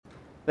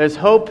There's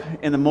hope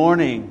in the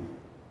morning,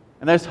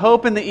 and there's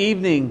hope in the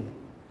evening.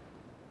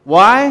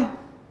 Why?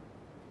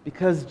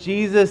 Because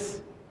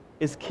Jesus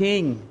is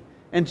King,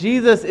 and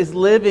Jesus is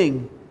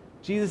living.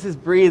 Jesus is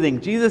breathing.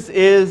 Jesus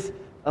is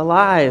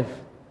alive.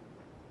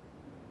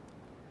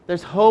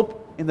 There's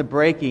hope in the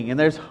breaking, and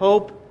there's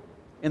hope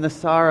in the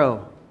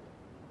sorrow.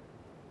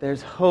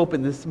 There's hope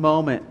in this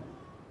moment.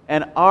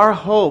 And our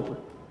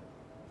hope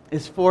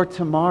is for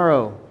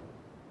tomorrow.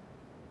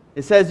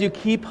 It says you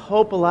keep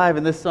hope alive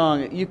in this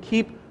song. You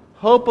keep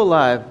hope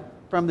alive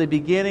from the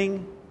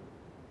beginning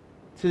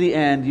to the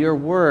end. Your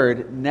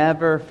word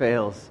never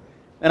fails.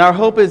 And our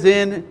hope is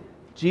in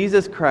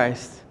Jesus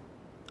Christ,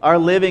 our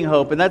living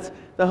hope. And that's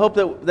the hope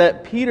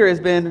that Peter has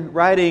been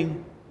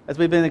writing as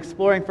we've been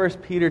exploring 1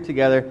 Peter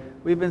together.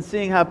 We've been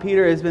seeing how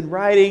Peter has been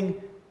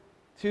writing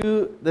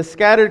to the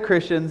scattered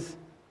Christians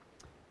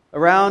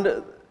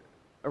around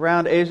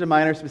Asia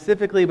Minor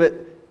specifically, but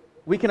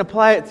we can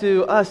apply it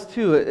to us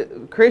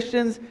too.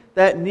 Christians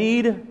that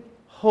need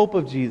hope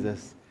of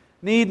Jesus.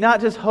 Need not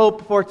just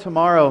hope for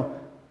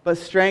tomorrow, but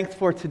strength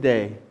for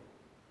today.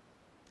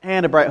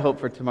 And a bright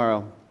hope for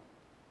tomorrow.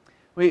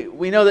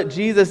 We know that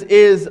Jesus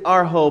is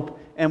our hope,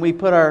 and we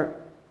put our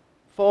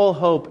full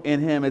hope in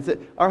Him.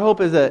 Our hope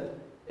is an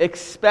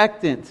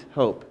expectant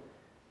hope.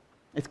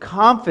 It's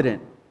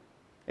confident.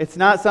 It's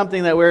not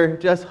something that we're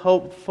just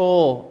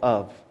hopeful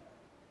of,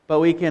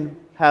 but we can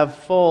have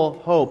full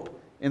hope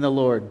in the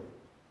Lord.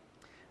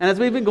 And as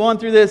we've been going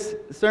through this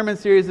sermon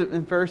series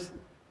in 1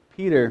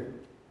 Peter,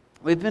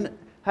 we've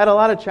had a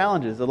lot of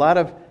challenges, a lot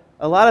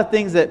of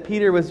things that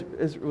Peter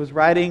was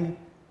writing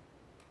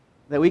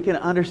that we can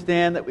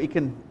understand, that we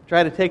can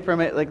try to take from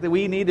it, like that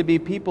we need to be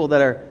people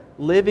that are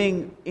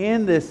living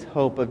in this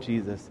hope of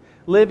Jesus,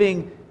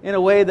 living in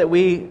a way that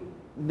we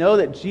know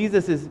that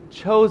Jesus is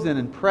chosen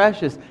and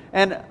precious.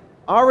 And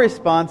our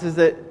response is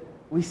that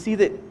we see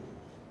that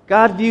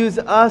God views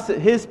us,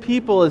 His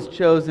people, as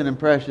chosen and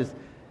precious.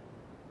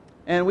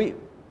 And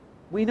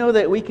we know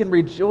that we can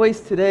rejoice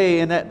today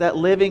in that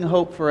living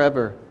hope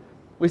forever.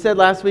 We said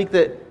last week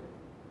that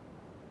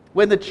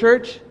when the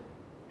church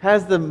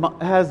has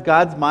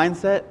God's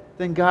mindset,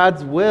 then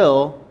God's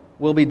will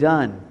be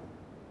done.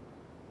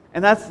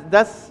 And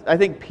that's I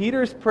think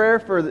Peter's prayer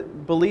for the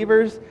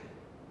believers,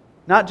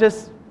 not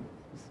just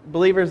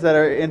believers that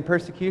are in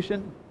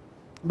persecution,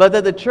 but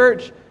that the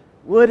church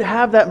would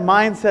have that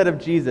mindset of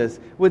Jesus,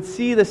 would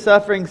see the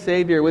suffering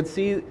Savior, would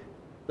see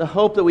the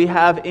hope that we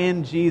have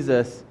in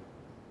Jesus,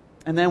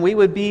 and then we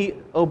would be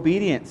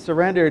obedient,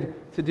 surrendered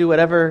to do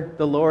whatever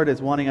the Lord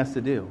is wanting us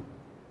to do.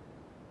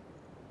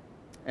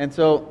 And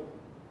so,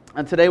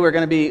 today we're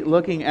going to be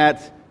looking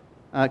at,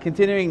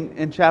 continuing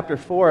in chapter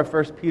 4 of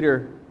 1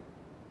 Peter.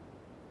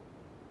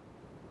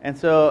 And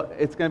so,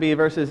 it's going to be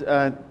verses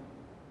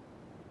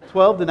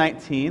 12 to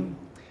 19.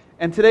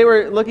 And today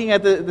we're looking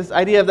at this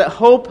idea of that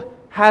hope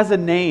has a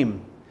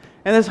name.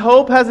 And this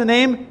hope has a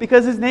name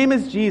because His name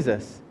is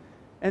Jesus.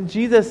 And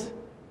Jesus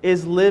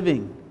is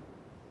living.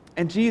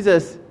 And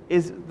Jesus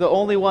is the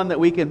only one that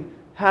we can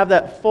have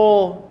that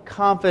full,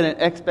 confident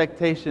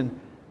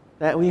expectation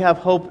that we have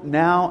hope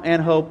now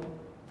and hope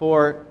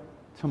for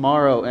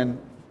tomorrow and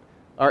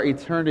our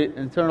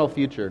eternal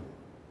future.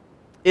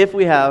 If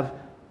we have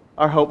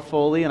our hope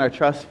fully and our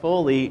trust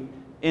fully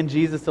in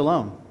Jesus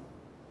alone.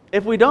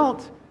 If we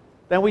don't,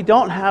 then we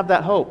don't have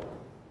that hope.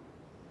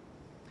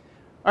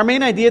 Our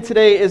main idea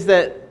today is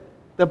that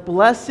the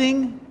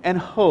blessing and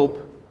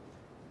hope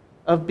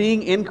of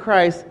being in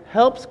Christ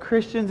helps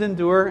Christians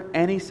endure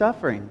any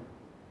suffering.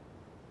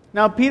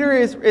 Now, Peter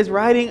is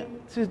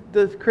writing to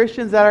the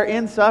Christians that are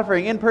in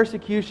suffering, in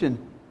persecution.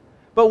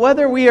 But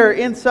whether we are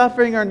in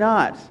suffering or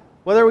not,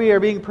 whether we are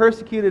being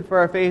persecuted for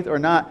our faith or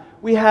not,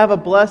 we have a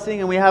blessing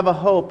and we have a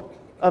hope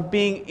of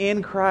being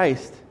in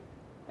Christ.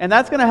 And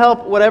that's going to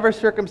help whatever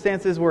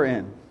circumstances we're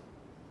in.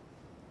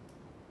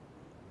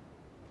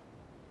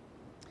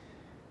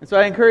 And so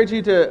I encourage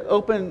you to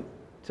open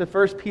to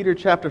 1 Peter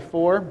chapter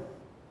 4,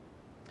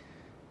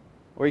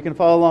 or you can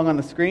follow along on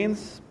the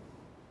screens.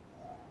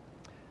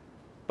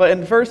 But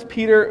in 1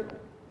 Peter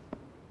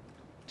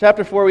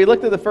chapter 4, we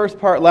looked at the first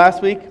part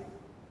last week,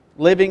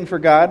 living for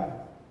God,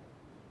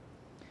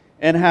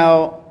 and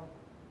how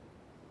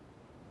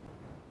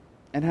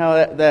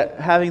that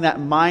having that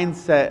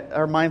mindset,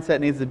 our mindset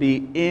needs to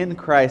be in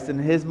Christ.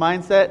 And His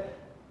mindset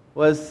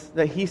was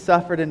that He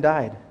suffered and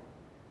died.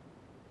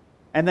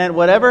 And then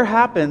whatever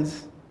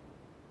happens,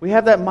 we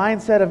have that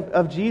mindset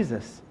of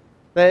Jesus.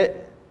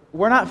 That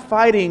we're not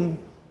fighting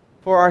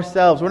for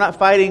ourselves. We're not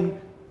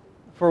fighting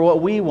for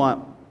what we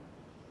want.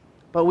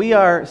 But we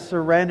are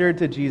surrendered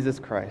to Jesus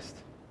Christ.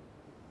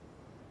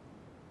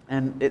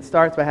 And it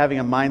starts by having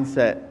a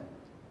mindset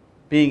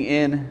being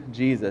in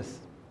Jesus.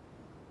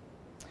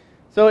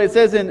 So it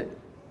says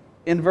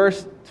in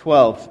verse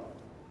 12,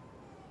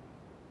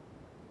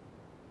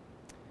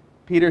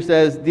 Peter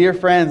says, "Dear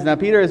friends," now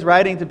Peter is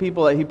writing to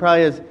people that he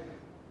probably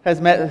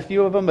has met a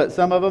few of them, but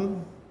some of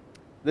them,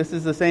 this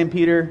is the same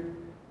Peter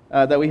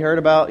that we heard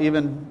about,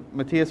 even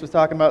Matthias was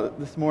talking about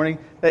this morning,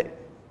 that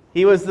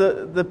he was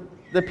the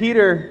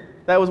Peter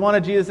that was one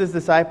of Jesus'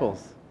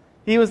 disciples.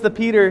 He was the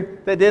Peter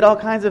that did all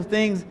kinds of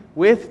things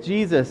with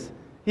Jesus.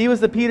 He was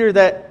the Peter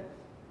that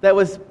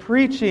was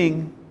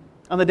preaching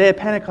on the day of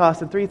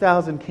Pentecost, and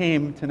 3,000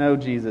 came to know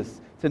Jesus,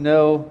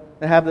 to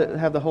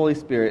have the Holy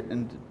Spirit,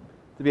 and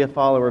to be a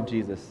follower of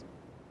Jesus.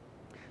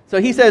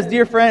 So he says,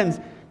 dear friends,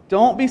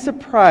 don't be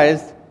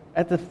surprised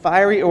at the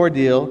fiery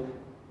ordeal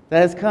that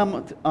has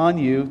come on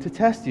you to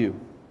test you,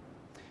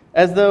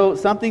 as though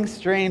something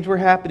strange were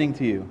happening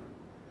to you.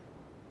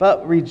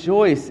 But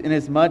rejoice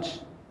inasmuch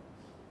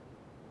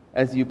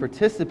as you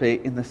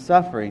participate in the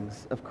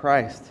sufferings of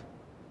Christ,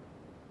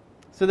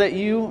 so that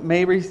you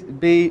may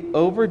be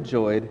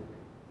overjoyed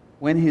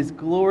when His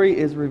glory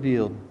is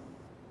revealed.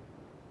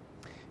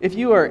 If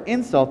you are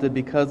insulted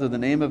because of the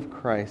name of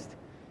Christ,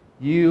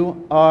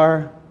 you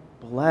are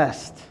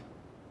blessed,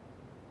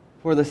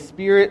 for the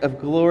Spirit of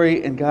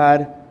glory and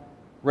God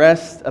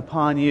rests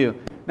upon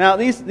you. Now,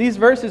 these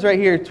verses right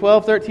here,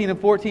 12, 13, and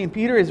 14,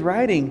 Peter is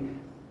writing.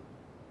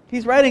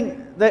 He's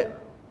writing that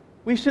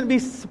we shouldn't be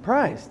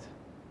surprised.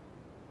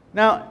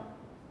 Now,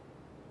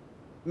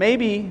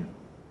 maybe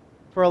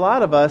for a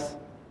lot of us,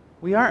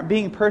 we aren't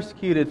being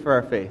persecuted for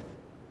our faith.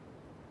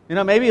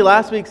 Maybe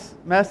last week's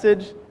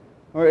message,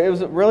 or it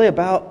was really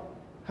about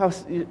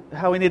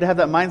how we need to have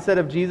that mindset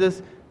of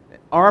Jesus,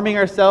 arming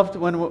ourselves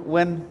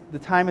when the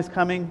time is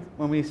coming,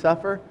 when we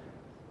suffer.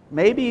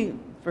 Maybe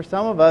for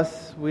some of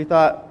us, we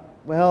thought,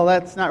 well,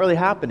 that's not really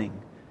happening.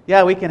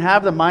 Yeah, we can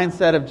have the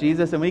mindset of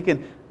Jesus, and we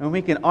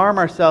can arm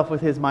ourselves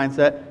with His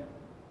mindset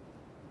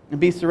and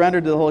be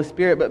surrendered to the Holy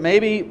Spirit. But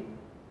maybe,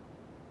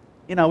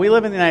 we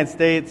live in the United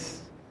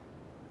States.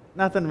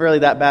 Nothing really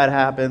that bad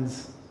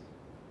happens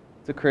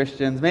to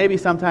Christians. Maybe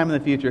sometime in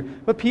the future.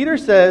 But Peter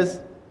says,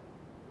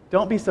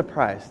 don't be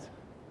surprised.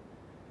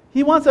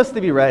 He wants us to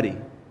be ready.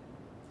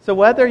 So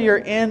whether you're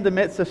in the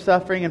midst of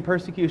suffering and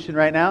persecution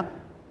right now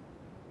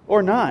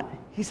or not,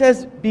 he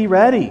says, be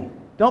ready.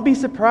 Don't be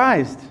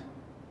surprised.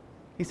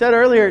 He said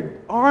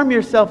earlier, arm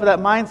yourself with that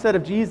mindset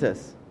of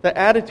Jesus, that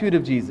attitude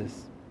of Jesus.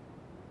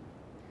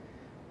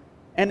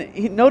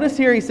 And notice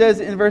here he says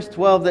in verse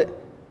 12 that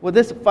with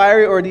this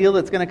fiery ordeal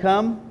that's going to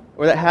come,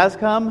 or that has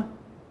come,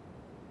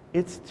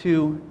 it's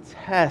to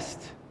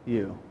test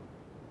you.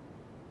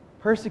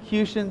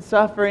 Persecution,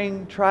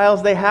 suffering,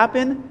 trials, they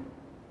happen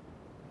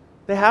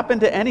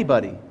to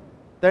anybody.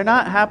 They're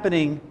not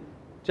happening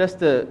just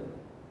to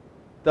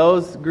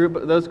those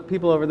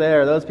people over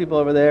there, those people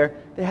over there.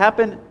 They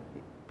happen.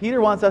 Peter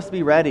wants us to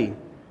be ready.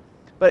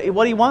 But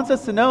what he wants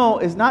us to know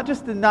is not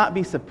just to not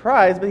be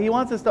surprised, but he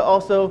wants us to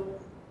also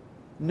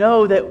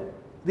know that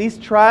these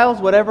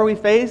trials, whatever we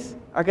face,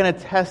 are going to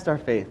test our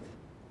faith.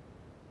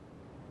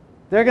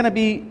 They're going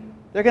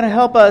to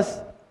help us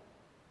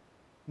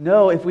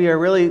know if we are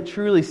really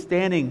truly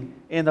standing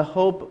in the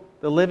hope,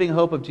 the living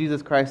hope of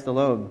Jesus Christ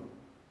alone.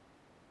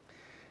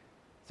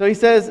 So he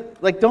says,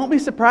 don't be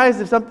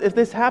surprised if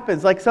this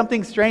happens, like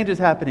something strange is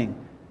happening.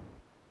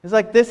 It's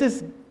like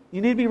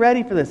you need to be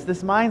ready for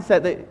this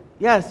mindset that,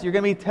 yes, you're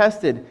going to be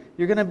tested.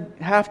 You're going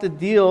to have to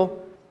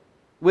deal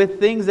with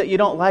things that you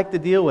don't like to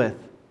deal with.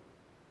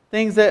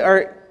 Things that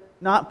are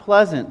not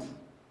pleasant.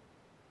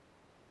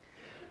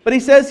 But he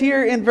says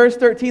here in verse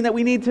 13 that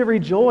we need to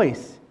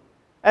rejoice.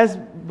 As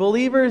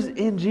believers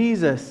in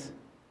Jesus,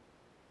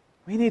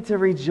 we need to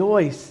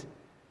rejoice.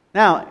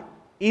 Now,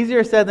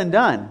 easier said than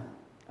done.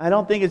 I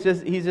don't think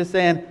he's just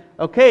saying,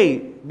 okay,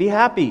 be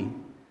happy.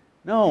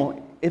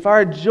 No, if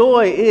our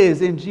joy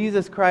is in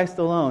Jesus Christ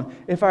alone,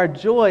 if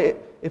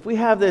we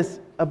have this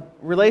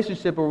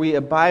relationship where we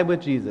abide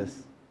with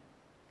Jesus,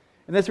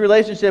 in this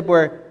relationship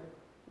where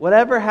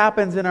whatever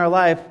happens in our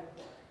life,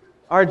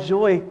 our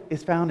joy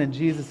is found in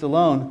Jesus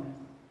alone.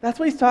 That's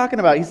what he's talking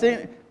about. He's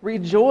saying,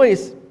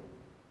 rejoice.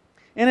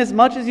 And as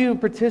much as you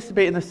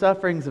participate in the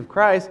sufferings of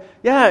Christ,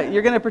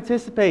 you're going to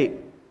participate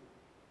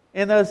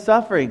in those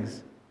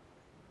sufferings.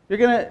 You're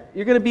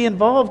going to be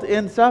involved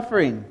in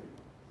suffering.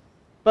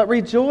 But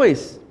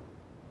rejoice.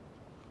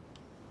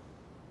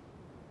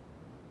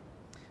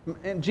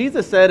 And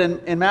Jesus said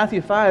in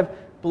Matthew 5,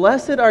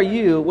 blessed are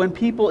you when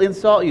people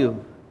insult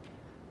you,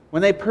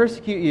 when they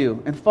persecute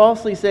you and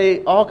falsely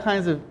say all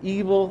kinds of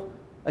evil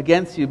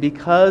against you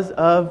because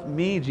of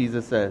me,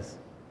 Jesus says.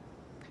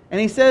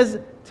 And he says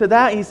to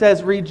that, he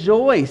says,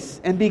 rejoice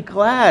and be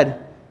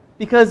glad,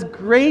 because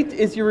great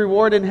is your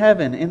reward in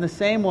heaven. In the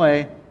same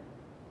way,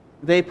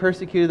 they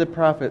persecuted the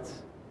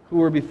prophets who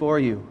were before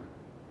you.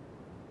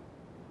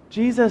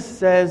 Jesus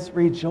says,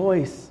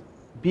 rejoice,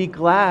 be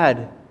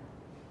glad.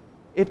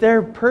 If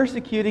they're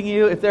persecuting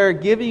you, if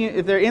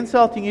they're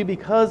insulting you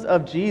because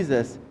of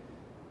Jesus,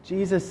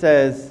 Jesus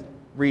says,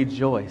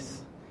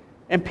 rejoice.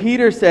 And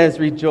Peter says,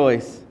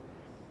 rejoice.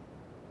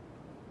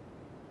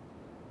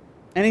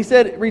 And he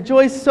said,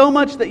 rejoice so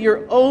much that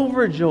you're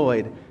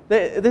overjoyed.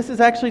 This is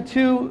actually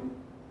two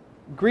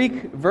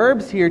Greek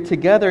verbs here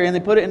together, and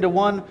they put it into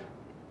one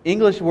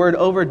English word,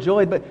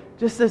 overjoyed. But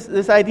just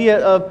this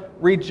idea of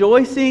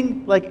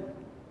rejoicing like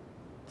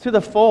to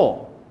the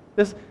full.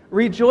 This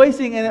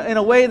rejoicing in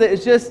a way that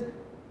is just,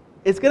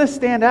 it's going to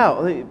stand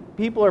out.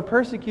 People are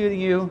persecuting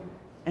you,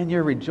 and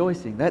you're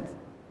rejoicing. That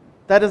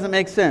doesn't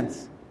make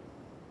sense.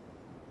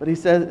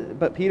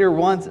 But Peter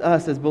wants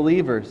us as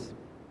believers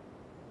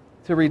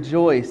to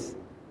rejoice,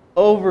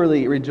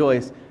 overly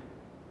rejoice.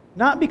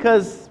 Not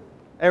because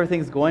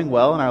everything's going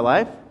well in our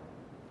life.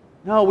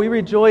 No, we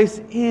rejoice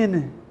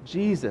in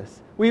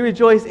Jesus. We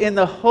rejoice in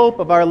the hope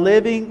of our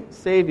living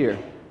Savior.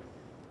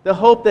 The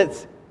hope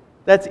that's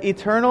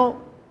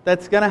eternal,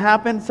 that's going to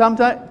happen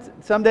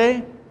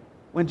someday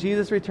when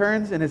Jesus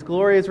returns and His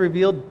glory is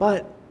revealed.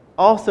 But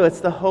also it's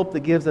the hope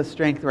that gives us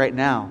strength right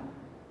now.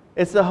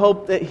 It's the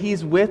hope that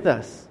He's with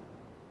us.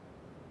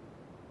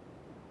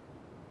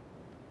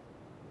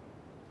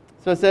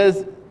 So it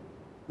says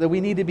that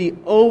we need to be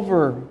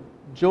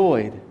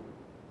overjoyed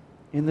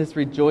in this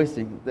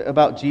rejoicing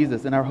about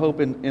Jesus and our hope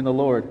in the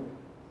Lord.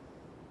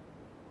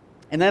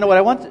 And then what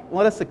I want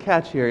us to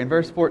catch here in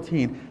verse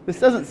 14, this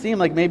doesn't seem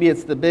like maybe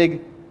it's the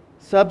big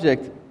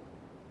subject,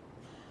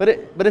 but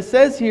it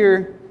says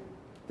here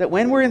that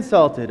when we're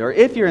insulted, or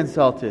if you're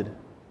insulted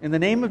in the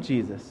name of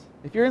Jesus,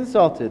 if you're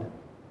insulted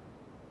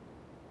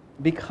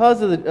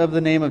because of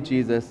the name of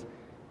Jesus,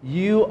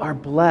 you are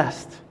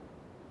blessed.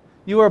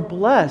 You are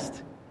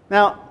blessed.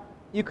 Now,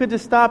 you could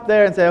just stop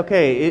there and say,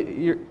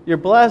 okay, you're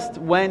blessed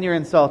when you're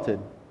insulted.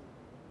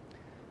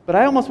 But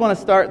I almost want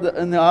to start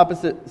in the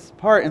opposite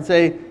part and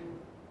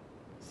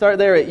start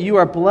there at you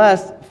are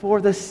blessed for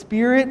the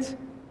Spirit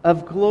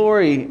of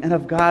glory and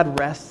of God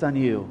rests on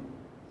you.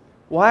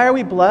 Why are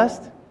we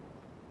blessed?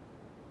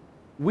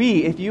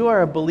 If you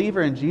are a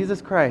believer in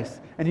Jesus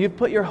Christ and you've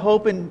put your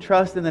hope and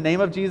trust in the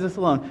name of Jesus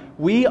alone,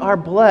 we are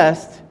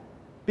blessed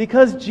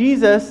because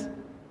Jesus,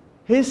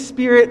 His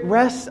Spirit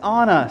rests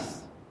on us.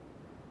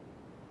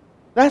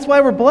 That's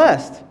why we're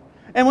blessed.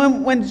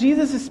 And when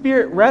Jesus'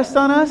 Spirit rests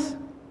on us,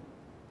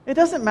 it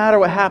doesn't matter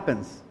what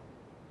happens.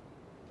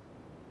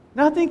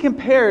 Nothing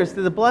compares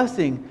to the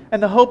blessing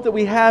and the hope that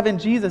we have in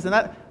Jesus.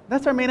 And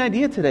that's our main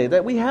idea today,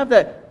 that we have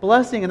that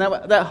blessing and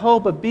that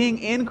hope of being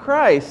in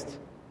Christ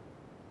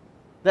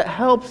that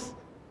helps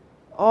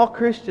all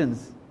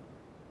Christians,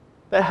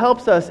 that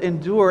helps us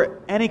endure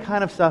any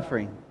kind of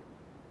suffering.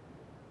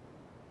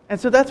 And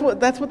so that's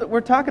what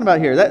we're talking about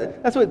here.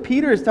 That's what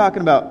Peter is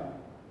talking about.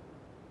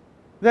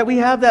 That we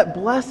have that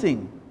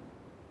blessing.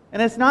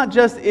 And it's not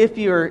just if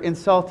you're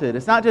insulted.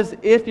 It's not just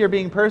if you're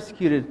being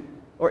persecuted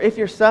or if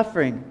you're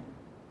suffering.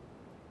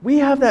 We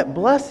have that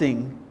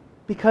blessing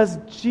because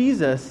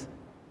Jesus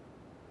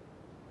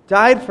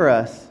died for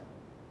us.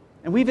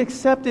 And we've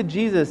accepted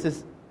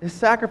Jesus, His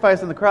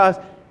sacrifice on the cross.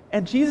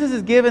 And Jesus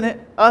has given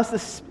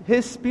us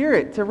His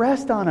Spirit to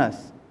rest on us.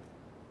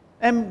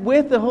 And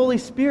with the Holy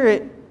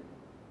Spirit,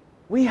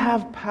 we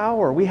have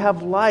power, we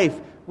have life,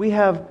 we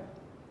have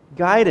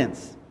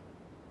guidance.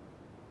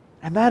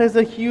 And that is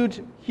a huge,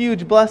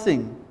 huge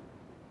blessing.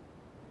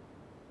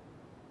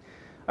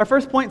 Our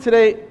first point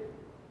today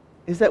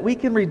is that we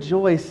can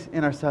rejoice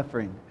in our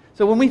suffering.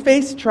 So when we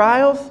face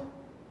trials,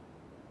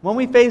 when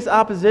we face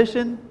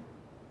opposition,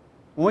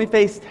 when we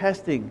face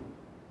testing,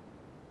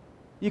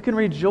 you can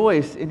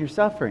rejoice in your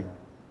suffering.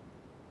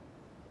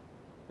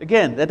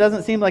 Again, that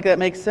doesn't seem like that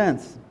makes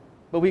sense,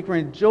 but we can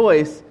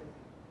rejoice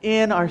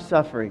in our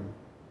suffering.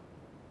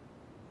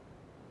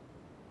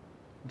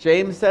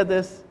 James said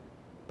this.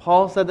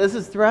 Paul said this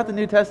is throughout the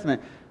New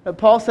Testament.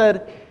 Paul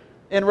said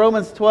in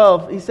Romans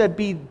 12, he said,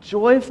 be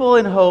joyful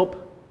in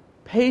hope,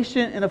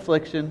 patient in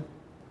affliction,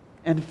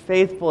 and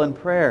faithful in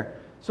prayer.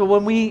 So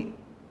when we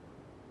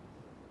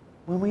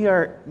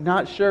are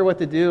not sure what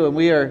to do and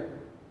we are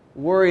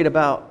worried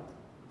about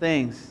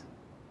things,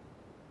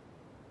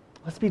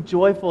 let's be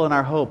joyful in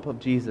our hope of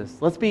Jesus.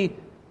 Let's be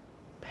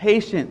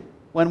patient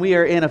when we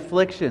are in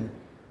affliction.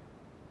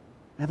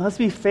 And let's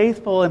be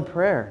faithful in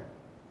prayer.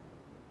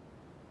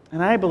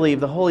 And I believe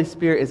the Holy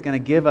Spirit is going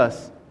to give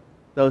us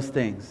those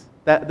things.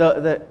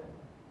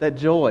 That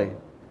joy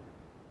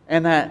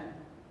and that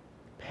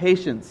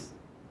patience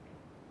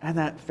and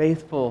that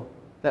faithful,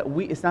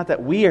 it's not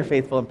that we are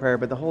faithful in prayer,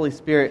 but the Holy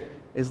Spirit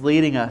is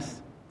leading us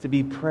to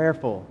be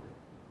prayerful,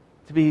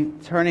 to be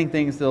turning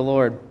things to the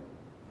Lord.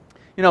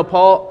 You know,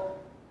 Paul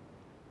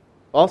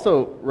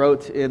also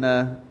wrote in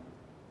a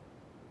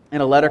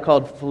letter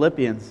called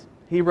Philippians.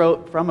 He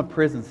wrote from a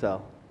prison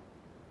cell.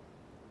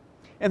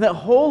 And that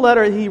whole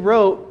letter he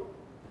wrote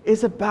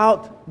is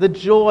about the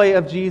joy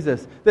of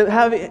Jesus.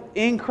 That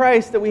in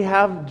Christ that we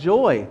have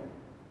joy.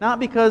 Not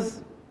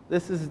because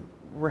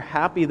we're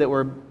happy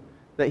that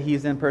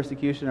He's in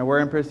persecution or we're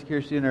in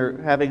persecution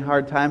or having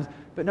hard times,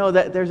 but no,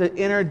 that there's an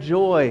inner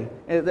joy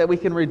that we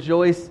can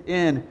rejoice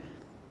in.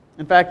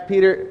 In fact,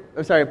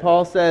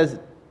 Paul says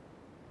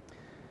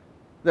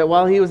that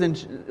while he was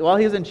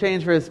in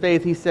chains for his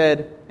faith, he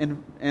said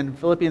in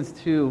Philippians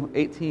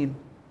 2:17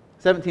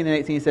 and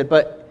 18, he said,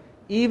 but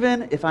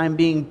even if I'm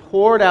being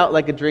poured out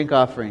like a drink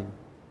offering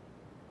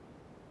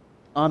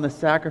on the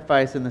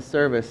sacrifice and the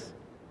service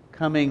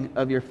coming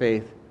of your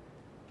faith,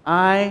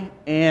 I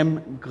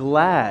am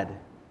glad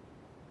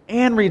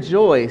and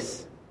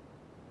rejoice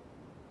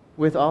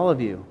with all of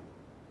you.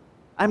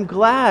 I'm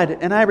glad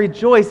and I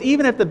rejoice.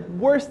 Even if the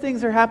worst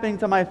things are happening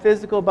to my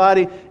physical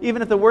body,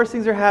 even if the worst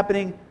things are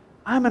happening,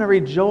 I'm going to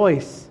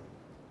rejoice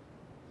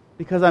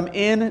because I'm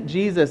in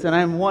Jesus, and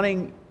I'm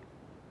wanting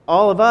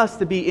all of us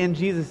to be in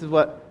Jesus, is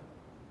what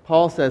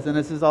Paul says, and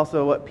this is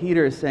also what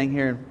Peter is saying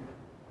here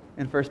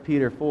in 1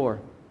 Peter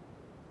 4.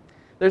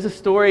 There's a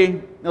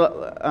story,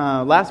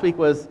 last week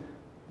was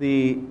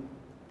the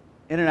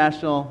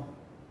International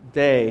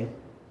Day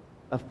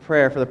of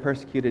Prayer for the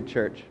Persecuted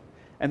Church.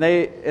 And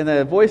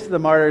the Voice of the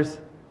Martyrs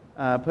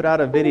put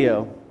out a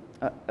video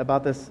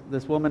about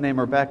this woman named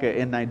Rebecca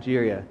in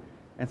Nigeria.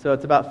 And so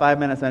it's about 5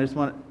 minutes, and I just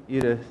want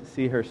you to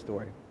see her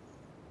story.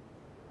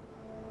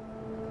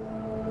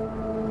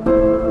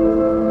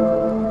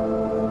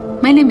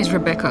 My name is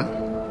Rebecca.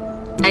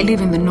 I live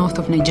in the north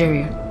of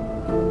Nigeria.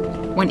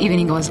 One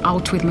evening I was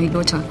out with my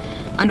daughter,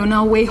 and on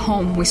our way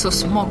home we saw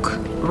smoke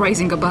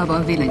rising above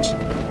our village.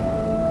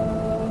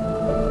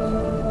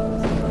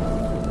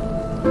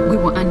 We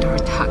were under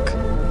attack.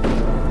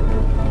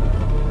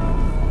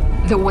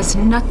 There was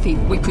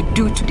nothing we could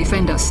do to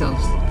defend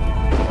ourselves.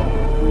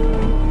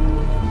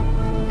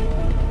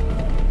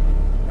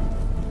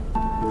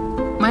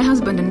 My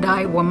husband and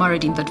I were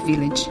married in that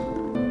village.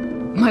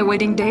 My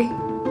wedding day,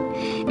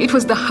 it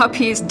was the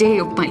happiest day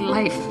of my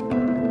life.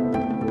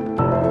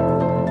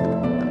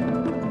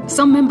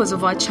 Some members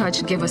of our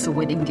church gave us a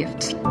wedding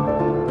gift.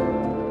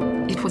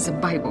 It was a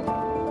Bible.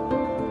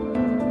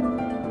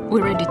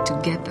 We read it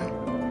together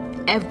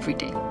every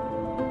day.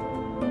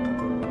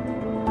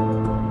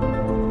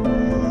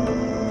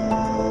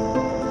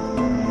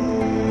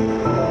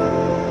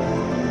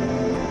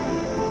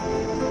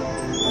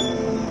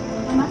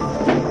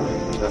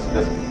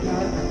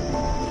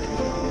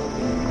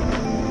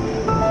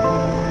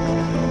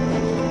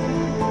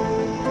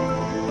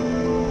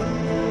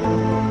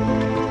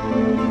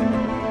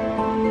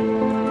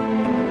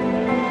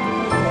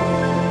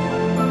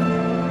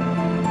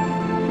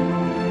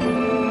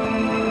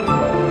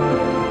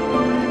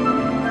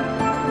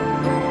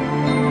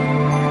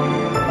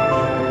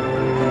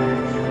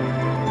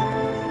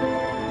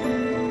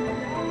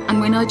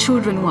 When our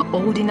children were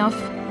old enough,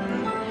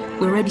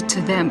 we read it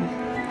to them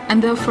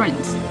and their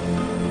friends.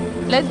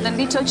 Let the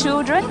little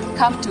children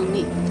come to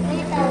me.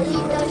 Let the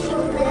little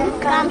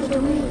children come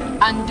to me.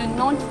 And do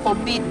not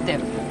forbid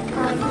them.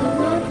 And do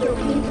not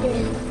forbid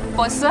them.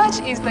 For such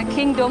is the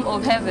kingdom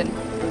of heaven.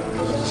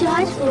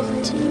 Such is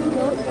the kingdom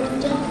of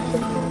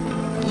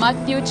heaven.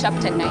 Matthew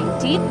chapter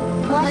 19.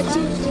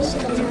 Matthew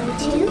chapter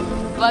 19.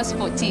 Verse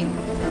 14.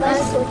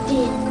 Verse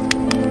 14.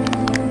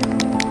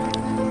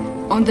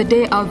 On the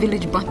day our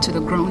village burnt to the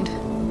ground,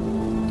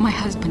 my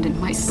husband and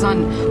my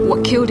son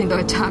were killed in the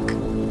attack.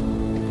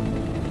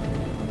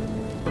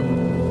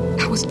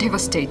 I was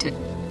devastated.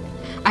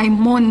 I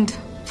mourned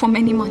for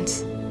many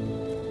months.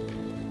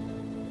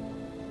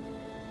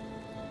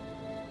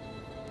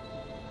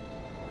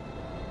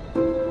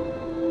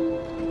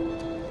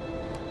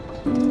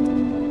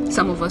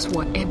 Some of us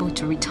were able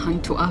to return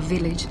to our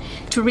village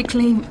to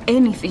reclaim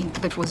anything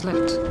that was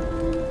left.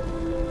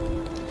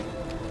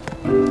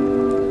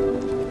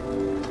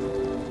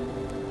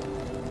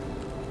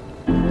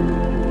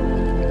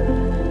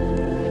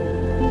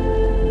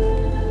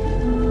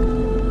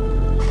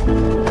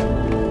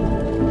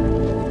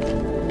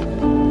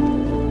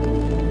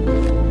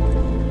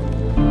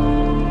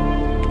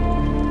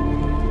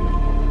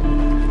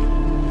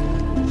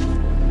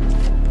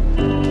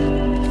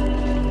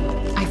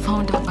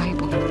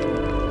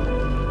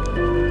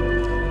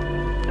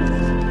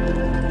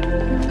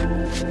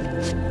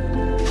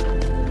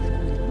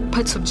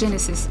 Parts of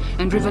Genesis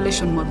and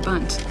Revelation were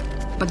burnt,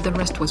 but the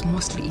rest was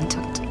mostly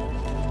intact.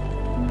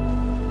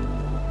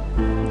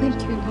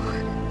 Thank you,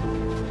 Lord.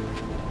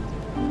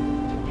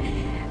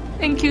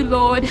 Thank you,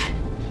 Lord.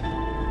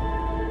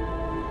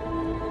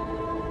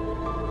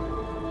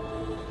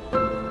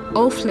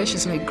 All flesh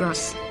is like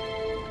grass,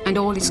 and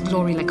all its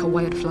glory like a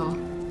wild flower.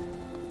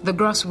 The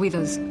grass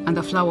withers and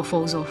the flower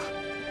falls off,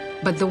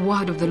 but the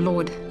word of the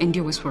Lord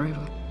endures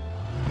forever.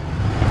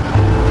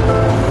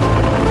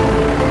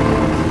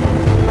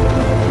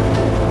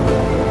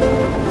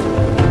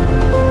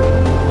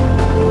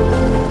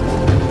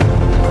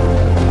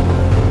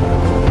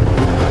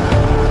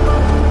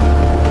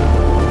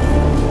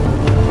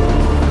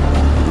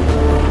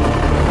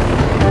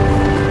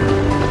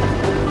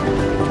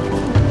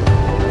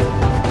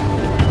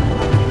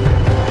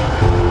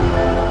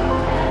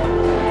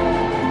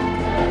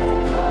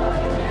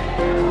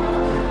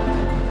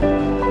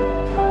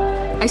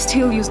 I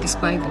still use this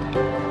Bible.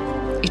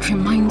 It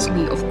reminds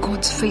me of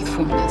God's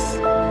faithfulness.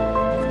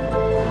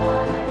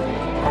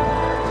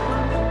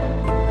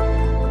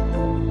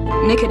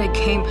 Naked I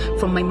came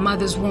from my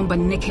mother's womb, but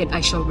naked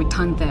I shall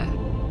return there.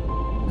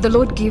 The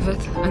Lord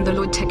giveth, and the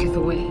Lord taketh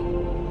away.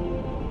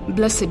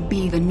 Blessed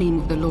be the name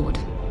of the Lord.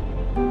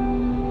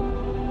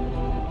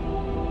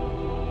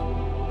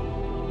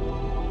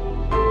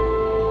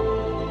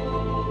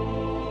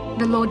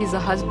 The Lord is a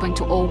husband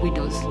to all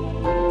widows.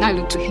 I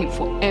look to him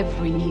for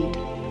every need.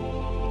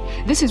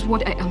 This is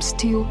what I am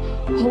still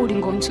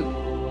holding on to.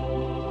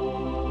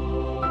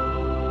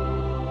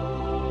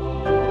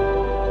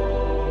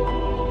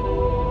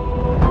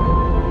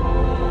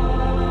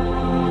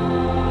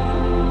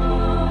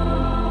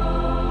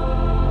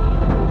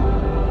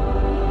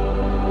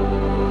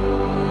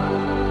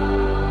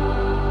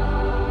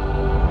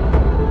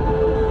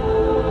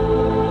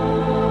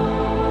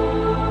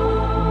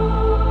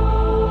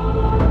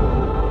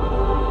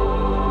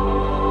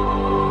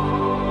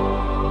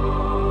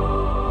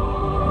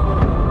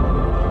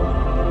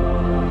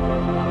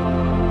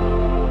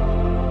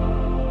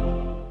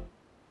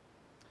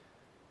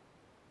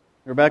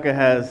 Rebecca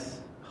has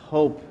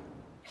hope,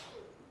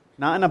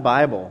 not in a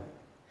Bible.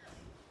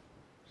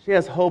 She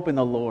has hope in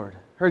the Lord.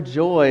 Her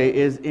joy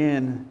is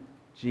in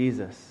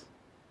Jesus.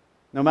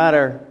 No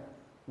matter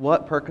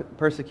what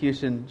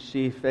persecution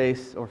she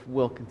faced or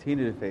will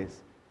continue to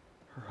face,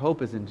 her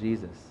hope is in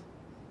Jesus,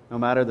 no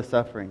matter the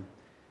suffering.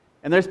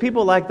 And there's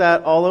people like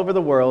that all over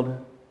the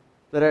world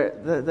that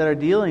are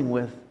dealing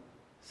with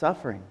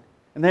suffering.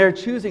 And they are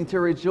choosing to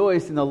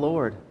rejoice in the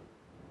Lord.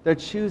 They're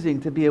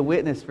choosing to be a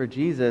witness for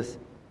Jesus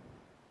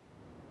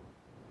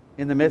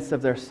in the midst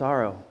of their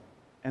sorrow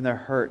and their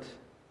hurt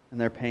and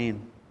their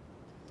pain.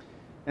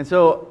 And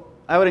so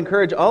I would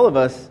encourage all of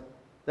us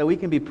that we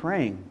can be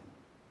praying.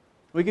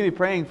 We can be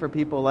praying for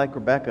people like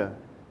Rebecca,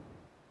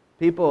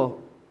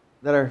 people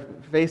that are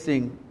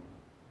facing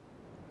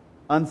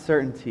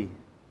uncertainty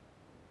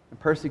and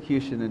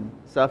persecution and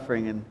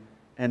suffering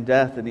and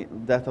death and the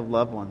death of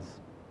loved ones.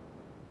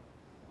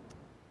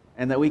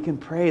 And that we can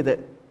pray that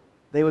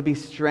they would be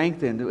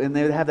strengthened and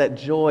they would have that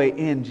joy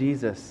in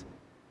Jesus,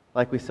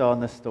 like we saw in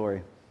this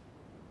story.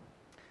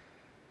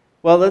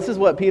 Well, this is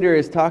what Peter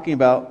is talking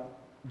about,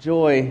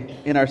 joy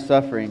in our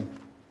suffering.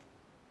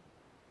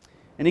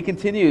 And he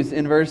continues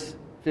in verse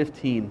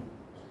 15.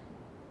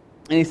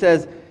 And he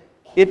says,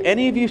 "If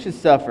any of you should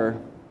suffer,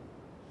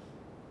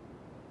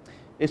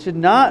 it should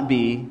not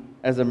be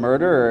as a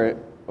murderer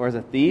or as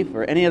a thief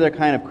or any other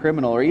kind of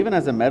criminal or even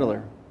as a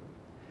meddler.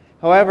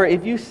 However,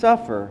 if you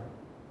suffer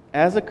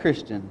as a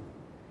Christian,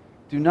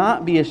 do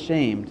not be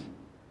ashamed,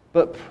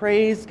 but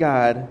praise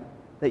God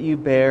that you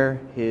bear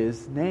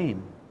His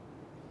name."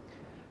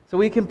 So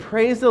we can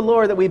praise the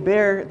Lord that we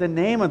bear the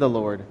name of the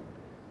Lord.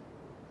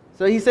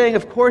 So he's saying,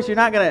 of course, you're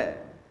not going to,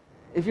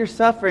 if you're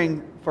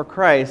suffering for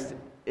Christ,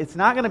 it's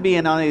not going to be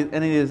in any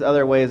of these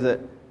other ways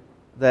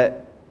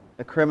that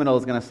a criminal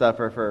is going to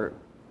suffer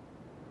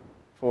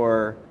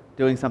for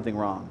doing something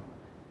wrong.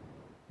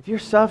 If you're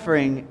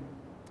suffering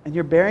and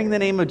you're bearing the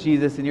name of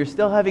Jesus and you're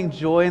still having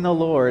joy in the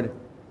Lord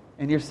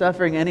and you're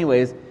suffering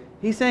anyways,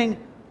 he's saying,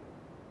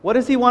 what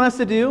does he want us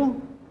to do?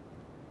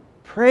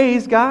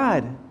 Praise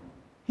God.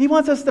 He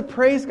wants us to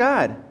praise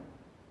God.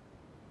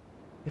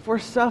 If we're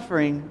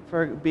suffering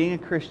for being a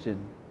Christian,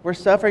 we're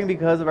suffering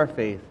because of our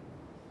faith,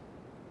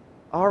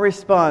 our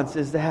response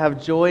is to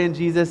have joy in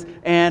Jesus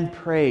and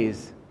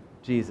praise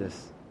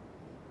Jesus.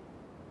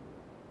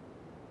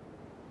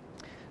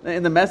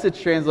 In the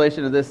Message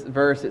translation of this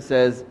verse, it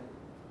says,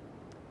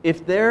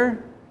 "If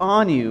they're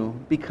on you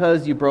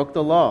because you broke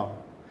the law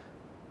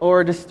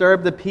or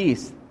disturbed the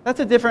peace, that's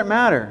a different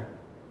matter.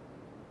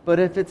 But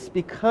if it's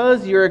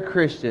because you're a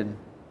Christian,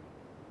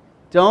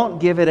 don't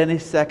give it any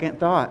second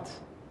thought.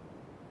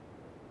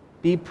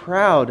 Be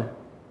proud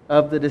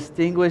of the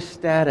distinguished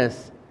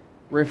status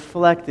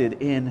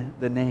reflected in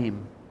the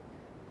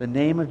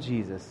name of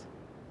Jesus."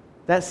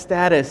 That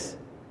status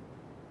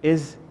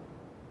is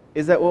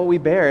that what we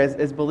bear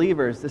as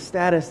believers, the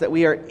status that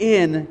we are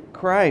in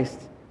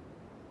Christ.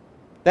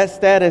 That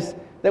status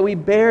that we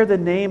bear the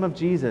name of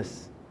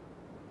Jesus.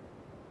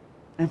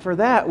 And for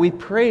that, we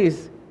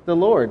praise the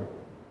Lord.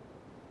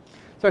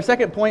 So our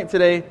second point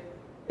today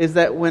is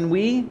that when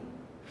we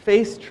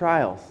face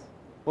trials,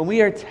 when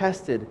we are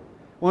tested,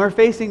 when we're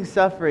facing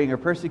suffering or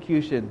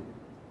persecution,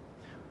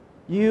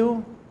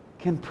 you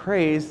can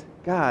praise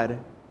God.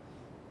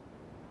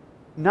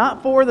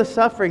 Not for the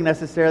suffering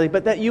necessarily,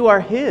 but that you are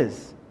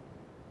His.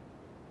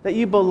 That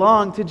you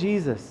belong to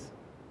Jesus.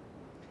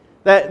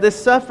 That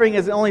this suffering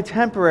is only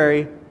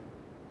temporary.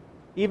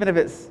 Even if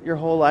it's your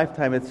whole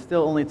lifetime, it's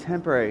still only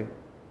temporary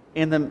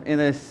in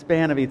the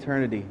span of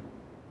eternity.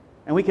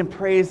 And we can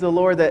praise the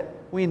Lord that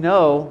we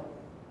know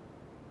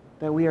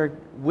that we are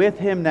with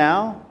Him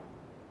now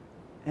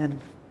and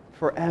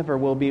forever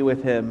we'll be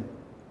with Him.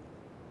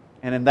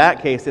 And in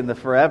that case, in the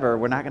forever,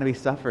 we're not going to be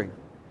suffering.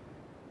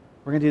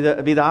 We're going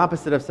to be the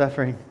opposite of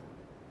suffering.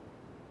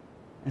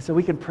 And so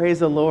we can praise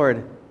the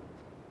Lord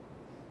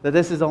that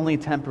this is only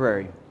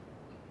temporary.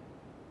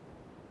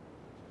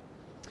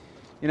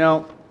 You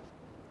know,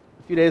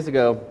 a few days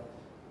ago,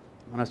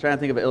 when I was trying to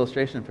think of an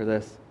illustration for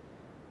this,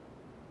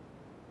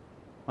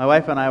 my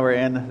wife and I were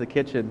in the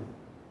kitchen,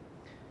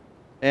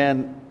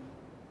 and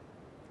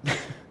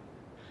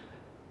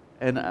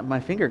my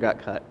finger got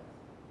cut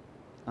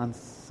on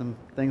some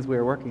things we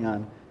were working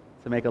on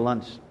to make a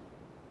lunch.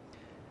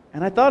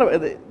 And I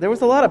thought there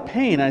was a lot of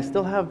pain. I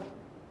still have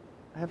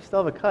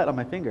a cut on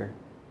my finger.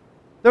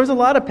 There was a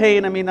lot of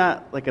pain. I mean,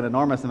 not like an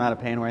enormous amount of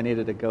pain where I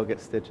needed to go get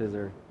stitches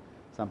or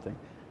something.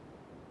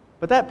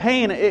 But that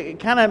pain, it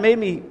kind of made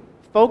me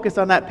focus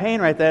on that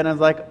pain right there. And I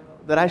was like,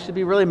 that I should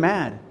be really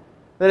mad.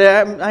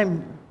 That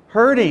I'm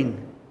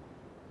hurting.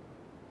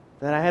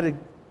 That I had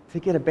to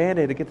get a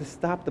Band-Aid to get to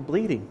stop the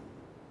bleeding.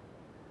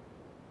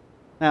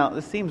 Now,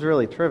 this seems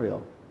really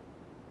trivial.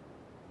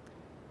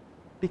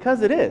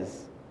 Because it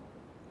is.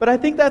 But I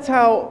think that's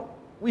how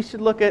we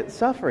should look at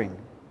suffering.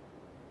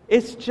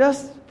 It's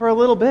just for a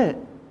little bit.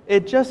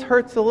 It just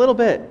hurts a little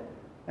bit.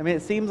 I mean,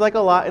 it seems like a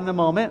lot in the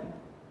moment,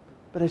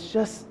 but it's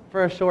just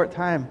for a short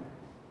time.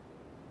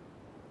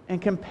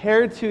 And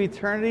compared to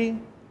eternity,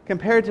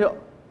 compared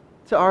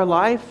to our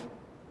life,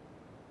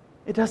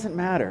 it doesn't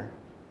matter.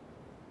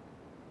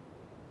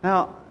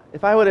 Now,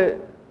 if I would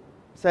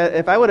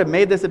have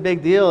made this a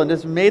big deal and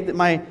just made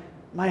my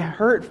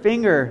hurt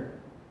finger,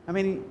 I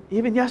mean,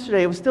 even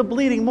yesterday it was still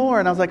bleeding more,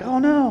 and I was like, oh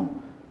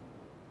no,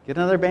 get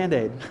another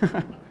Band-Aid.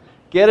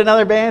 Get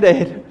another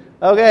Band-Aid.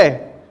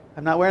 Okay,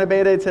 I'm not wearing a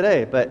Band-Aid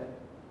today, but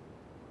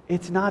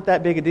it's not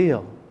that big a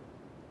deal.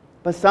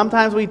 But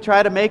sometimes we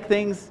try to make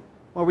things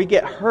where we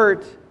get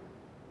hurt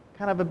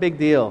kind of a big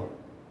deal.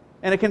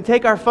 And it can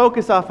take our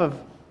focus off of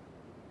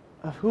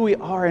who we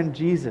are in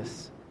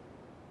Jesus.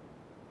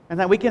 And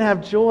that we can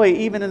have joy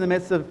even in the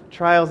midst of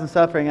trials and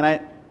suffering. And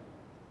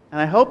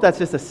I hope that's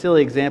just a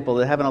silly example,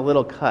 that having a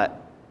little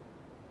cut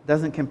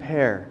doesn't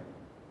compare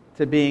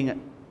to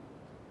being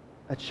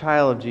a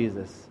child of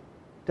Jesus.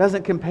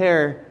 Doesn't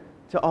compare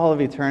to all of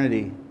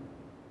eternity.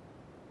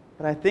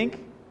 But I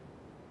think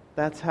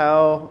that's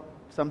how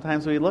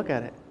sometimes we look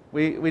at it.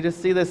 We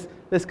just see this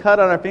cut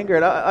on our finger,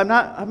 and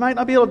I might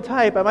not be able to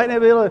type. I might not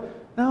be able to.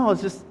 No,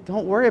 it's just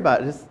don't worry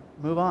about it. Just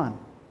move on.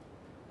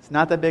 It's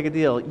not that big a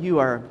deal. You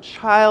are a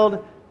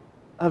child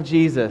of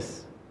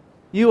Jesus.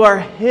 You are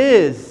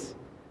His.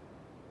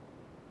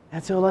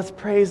 And so let's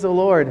praise the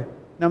Lord.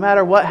 No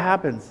matter what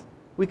happens,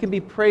 we can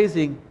be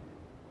praising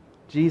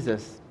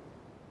Jesus.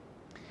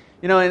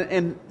 You know,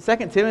 in 2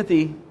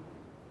 Timothy,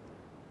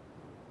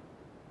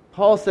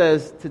 Paul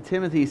says to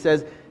Timothy,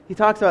 he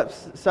talks about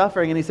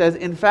suffering, and he says,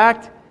 in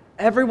fact,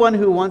 everyone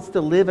who wants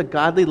to live a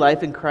godly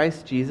life in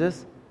Christ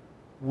Jesus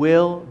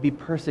will be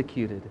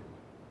persecuted.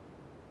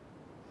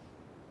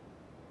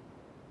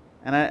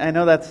 And I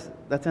know that's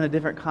in a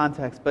different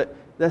context, but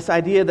this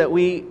idea that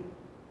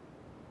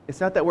it's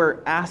not that we're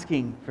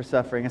asking for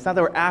suffering, it's not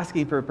that we're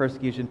asking for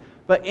persecution,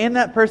 but in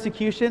that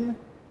persecution,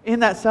 in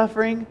that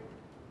suffering,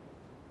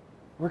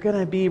 we're going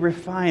to be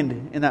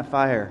refined in that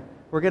fire.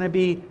 We're going to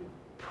be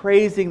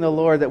praising the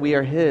Lord that we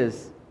are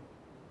His.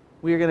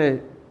 We are going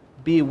to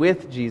be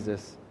with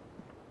Jesus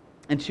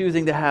and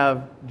choosing to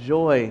have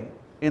joy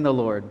in the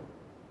Lord.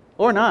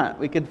 Or not.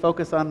 We can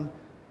focus on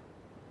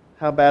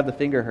how bad the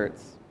finger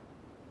hurts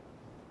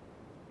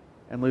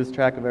and lose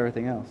track of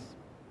everything else.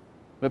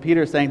 But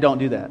Peter is saying, don't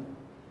do that.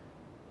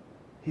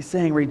 He's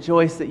saying,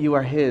 rejoice that you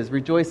are His.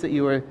 Rejoice that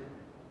you are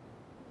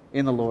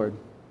in the Lord.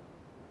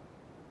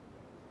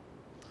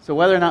 So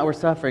whether or not we're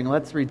suffering,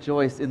 let's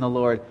rejoice in the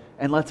Lord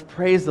and let's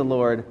praise the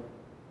Lord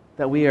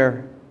that we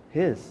are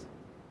His.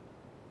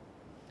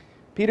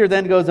 Peter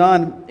then goes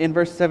on in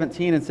verse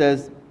 17 and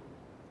says,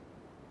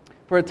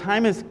 For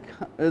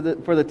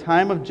the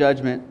time of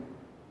judgment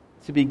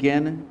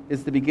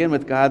is to begin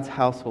with God's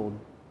household.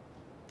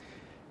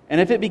 And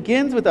if it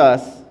begins with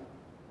us,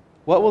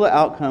 what will the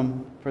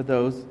outcome for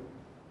those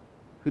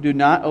who do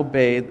not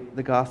obey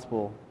the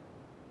gospel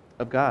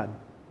of God?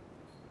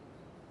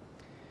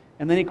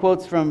 And then he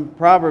quotes from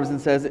Proverbs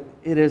and says,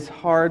 If it's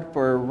hard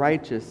for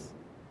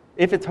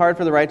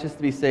the righteous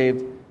to be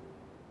saved,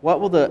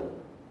 what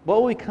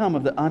will become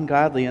of the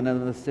ungodly and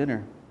of the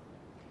sinner?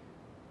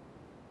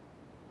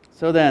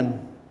 So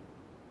then,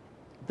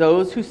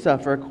 those who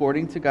suffer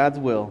according to God's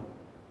will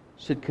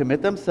should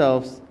commit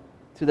themselves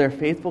to their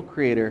faithful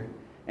Creator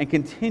and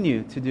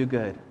continue to do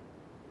good.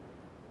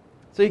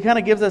 So he kind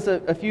of gives us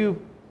a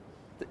few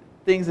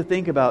things to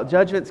think about.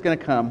 Judgment's going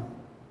to come,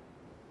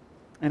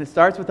 and it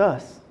starts with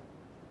us.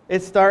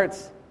 It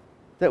starts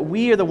that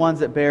we are the ones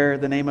that bear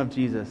the name of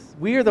Jesus.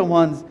 We are the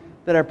ones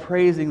that are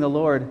praising the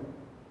Lord.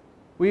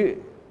 We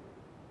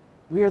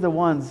are the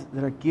ones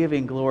that are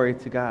giving glory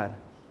to God.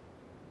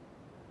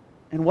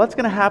 And what's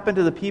going to happen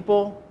to the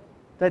people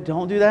that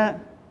don't do that?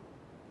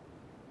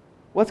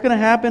 What's going to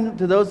happen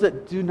to those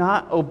that do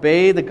not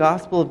obey the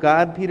gospel of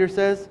God, Peter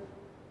says?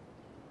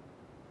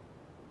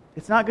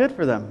 It's not good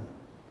for them.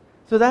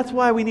 So that's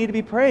why we need to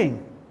be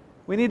praying.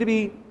 We need to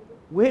be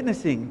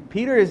witnessing.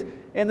 Peter is,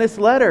 in this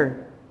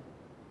letter,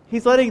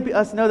 he's letting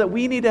us know that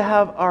we need to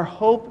have our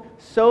hope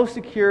so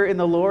secure in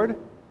the Lord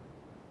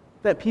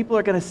that people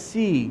are going to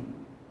see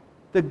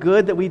the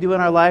good that we do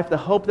in our life, the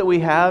hope that we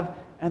have,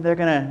 and they're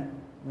going to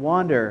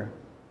wonder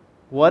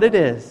what it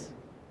is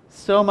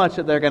so much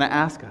that they're going to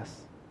ask us,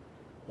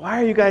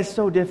 why are you guys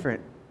so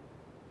different?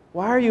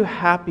 Why are you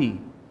happy?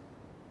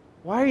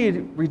 Why are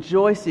you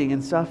rejoicing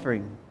in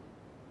suffering?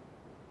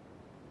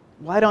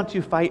 Why don't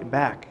you fight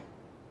back?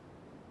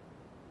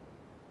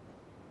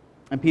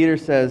 And Peter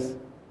says,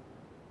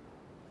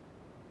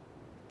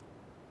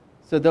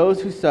 so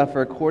those who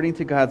suffer according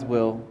to God's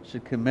will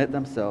should commit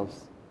themselves.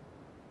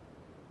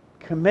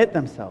 Commit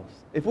themselves.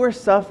 If we're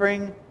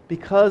suffering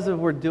because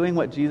we're doing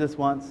what Jesus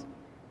wants,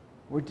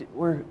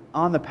 we're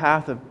on the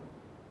path of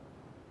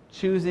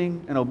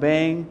choosing and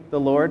obeying the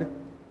Lord,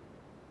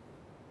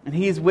 and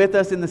He's with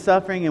us in the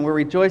suffering, and we're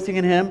rejoicing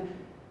in Him.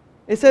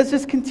 It says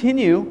just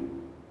continue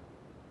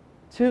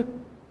to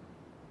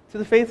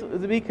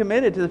be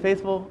committed to the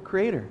faithful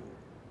Creator.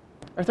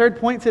 Our third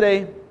point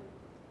today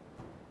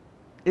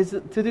is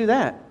to do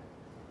that.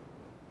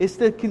 It's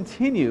to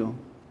continue.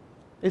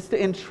 It's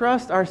to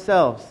entrust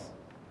ourselves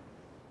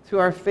to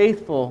our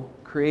faithful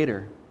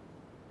Creator.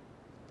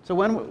 So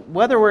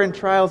whether we're in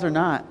trials or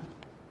not,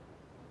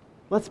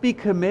 let's be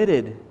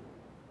committed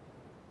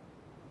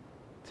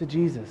to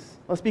Jesus.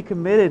 Let's be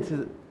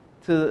committed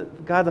to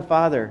God the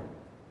Father,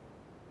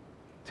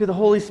 to the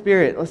Holy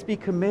Spirit. Let's be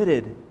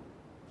committed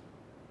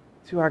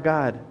to our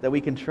God that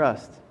we can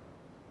trust.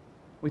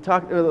 We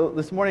talked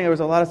this morning, there was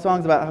a lot of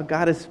songs about how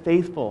God is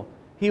faithful.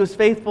 He was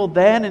faithful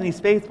then and He's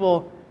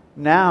faithful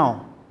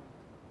now.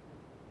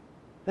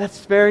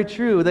 That's very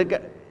true.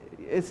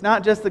 It's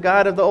not just the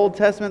God of the Old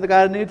Testament, the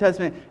God of the New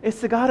Testament. It's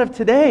the God of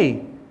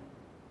today.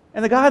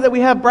 And the God that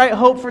we have bright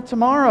hope for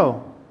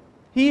tomorrow.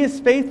 He is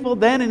faithful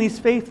then and He's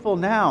faithful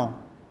now.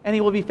 And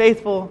He will be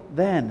faithful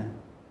then.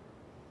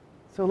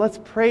 So let's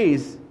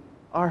praise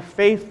our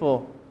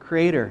faithful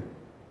Creator.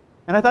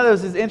 And I thought it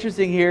was just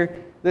interesting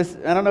here. I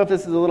don't know if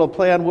this is a little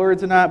play on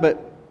words or not,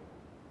 but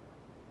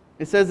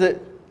it says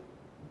that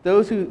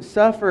those who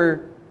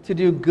suffer to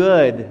do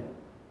good,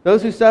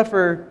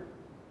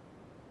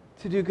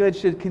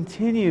 should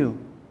continue.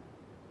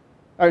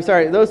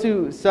 Those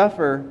who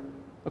suffer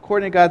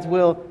according to God's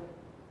will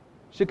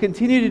should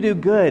continue to do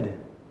good.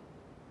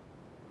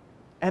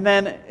 And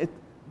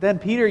then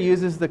Peter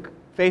uses the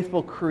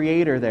faithful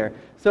Creator there.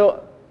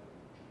 So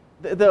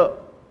the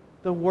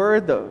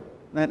word,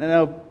 I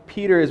know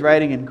Peter is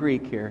writing in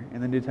Greek here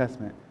in the New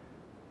Testament,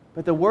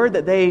 but the word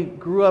that they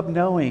grew up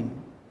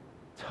knowing,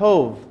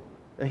 tov,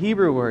 the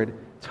Hebrew word,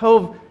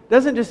 tov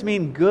doesn't just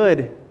mean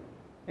good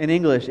in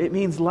English, it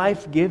means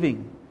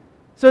life-giving.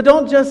 So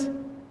don't just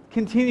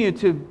continue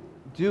to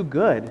do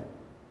good.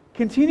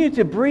 Continue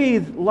to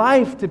breathe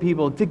life to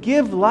people, to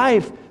give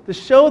life, to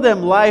show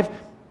them life,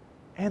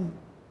 and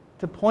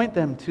to point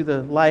them to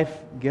the life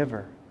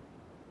giver,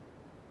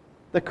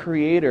 the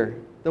Creator,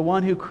 the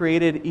one who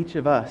created each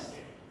of us.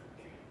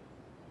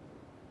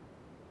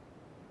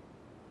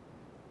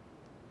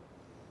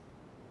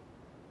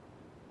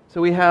 So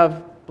we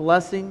have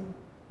blessing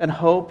and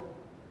hope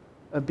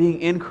of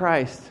being in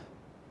Christ.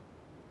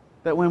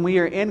 That when we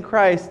are in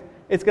Christ,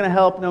 it's going to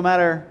help no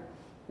matter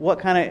what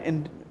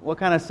kind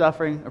of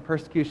suffering or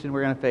persecution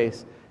we're going to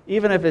face,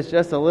 even if it's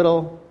just a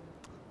little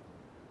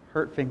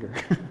hurt finger.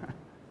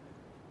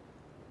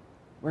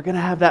 We're going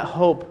to have that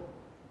hope,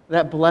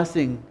 that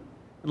blessing.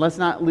 And let's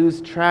not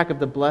lose track of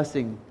the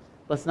blessing.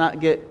 Let's not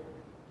get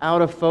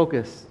out of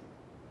focus.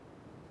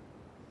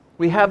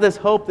 We have this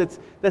hope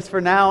that's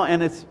for now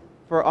and it's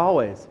for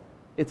always.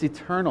 It's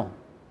eternal.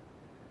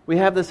 We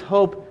have this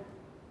hope,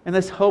 and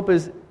this hope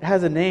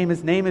has a name.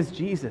 His name is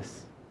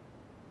Jesus.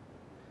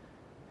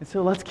 And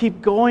so let's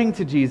keep going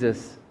to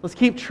Jesus. Let's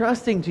keep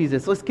trusting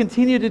Jesus. Let's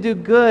continue to do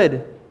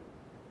good.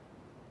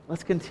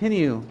 Let's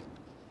continue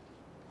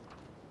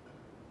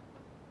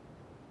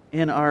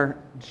in our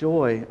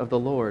joy of the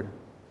Lord.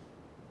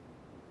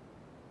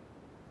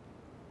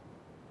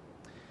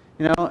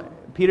 You know,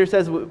 Peter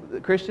says,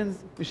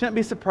 Christians, you shouldn't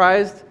be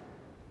surprised,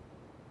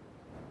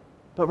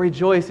 but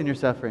rejoice in your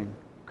suffering.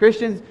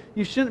 Christians,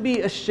 you shouldn't be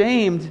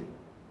ashamed,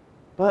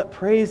 but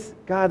praise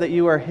God that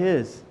you are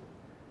His.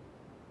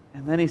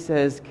 And then he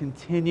says,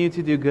 continue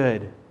to do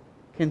good.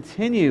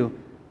 Continue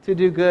to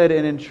do good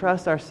and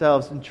entrust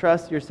yourselves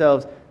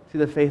to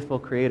the faithful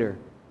Creator.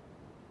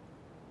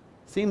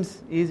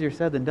 Seems easier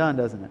said than done,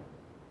 doesn't it?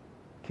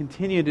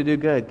 Continue to do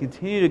good.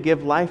 Continue to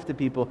give life to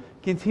people.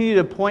 Continue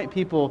to point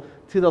people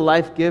to the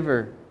life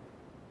giver.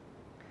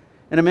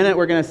 In a minute,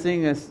 we're going to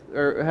sing this,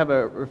 or have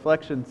a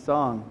reflection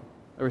song,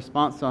 a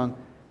response song.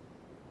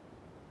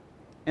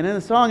 And in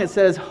the song it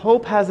says,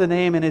 hope has a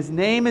name, and His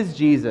name is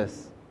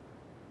Jesus.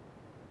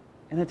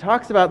 And it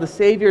talks about the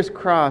Savior's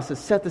cross to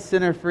set the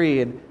sinner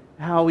free, and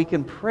how we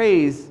can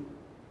praise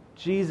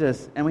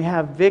Jesus, and we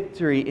have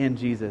victory in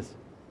Jesus.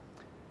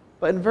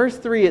 But in verse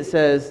 3 it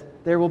says,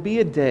 there will be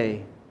a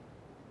day.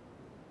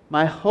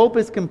 My hope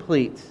is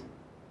complete.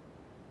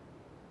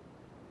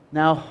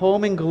 Now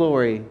home in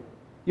glory.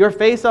 Your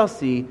face I'll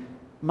see,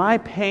 my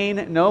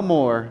pain no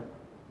more.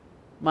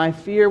 My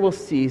fear will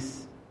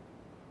cease.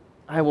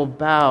 I will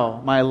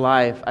bow my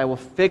life. I will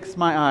fix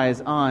my eyes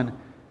on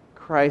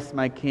Christ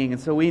my King.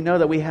 And so we know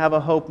that we have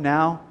a hope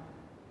now,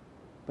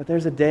 but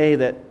there's a day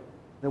that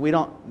we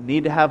don't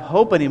need to have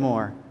hope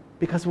anymore,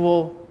 because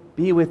we'll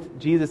be with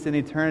Jesus in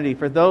eternity.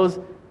 For those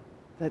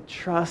that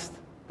trust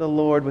the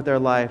Lord with their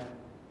life,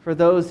 for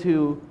those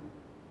who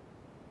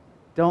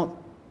don't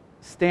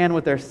stand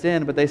with their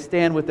sin, but they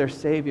stand with their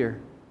Savior.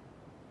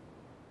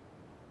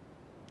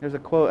 There's a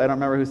quote, I don't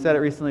remember who said it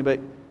recently, but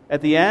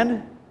at the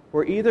end,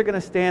 we're either going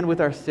to stand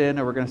with our sin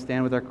or we're going to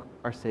stand with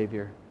our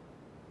Savior.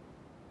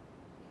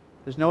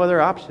 There's no other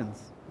options.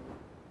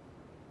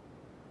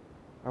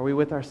 Are we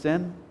with our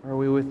sin, or are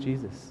we with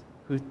Jesus,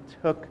 who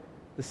took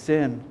the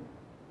sin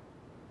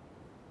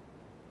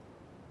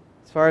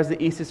as far as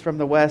the east is from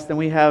the west, and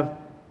we are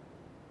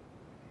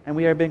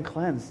being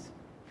cleansed,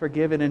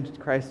 forgiven in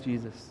Christ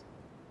Jesus.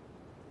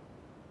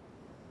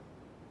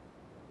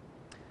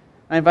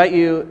 I invite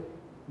you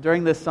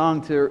during this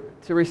song to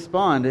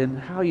respond in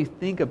how you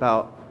think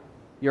about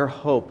your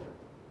hope,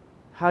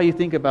 how you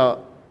think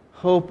about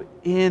hope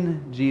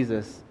in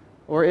Jesus,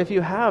 or if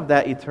you have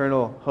that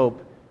eternal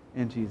hope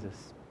in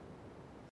Jesus.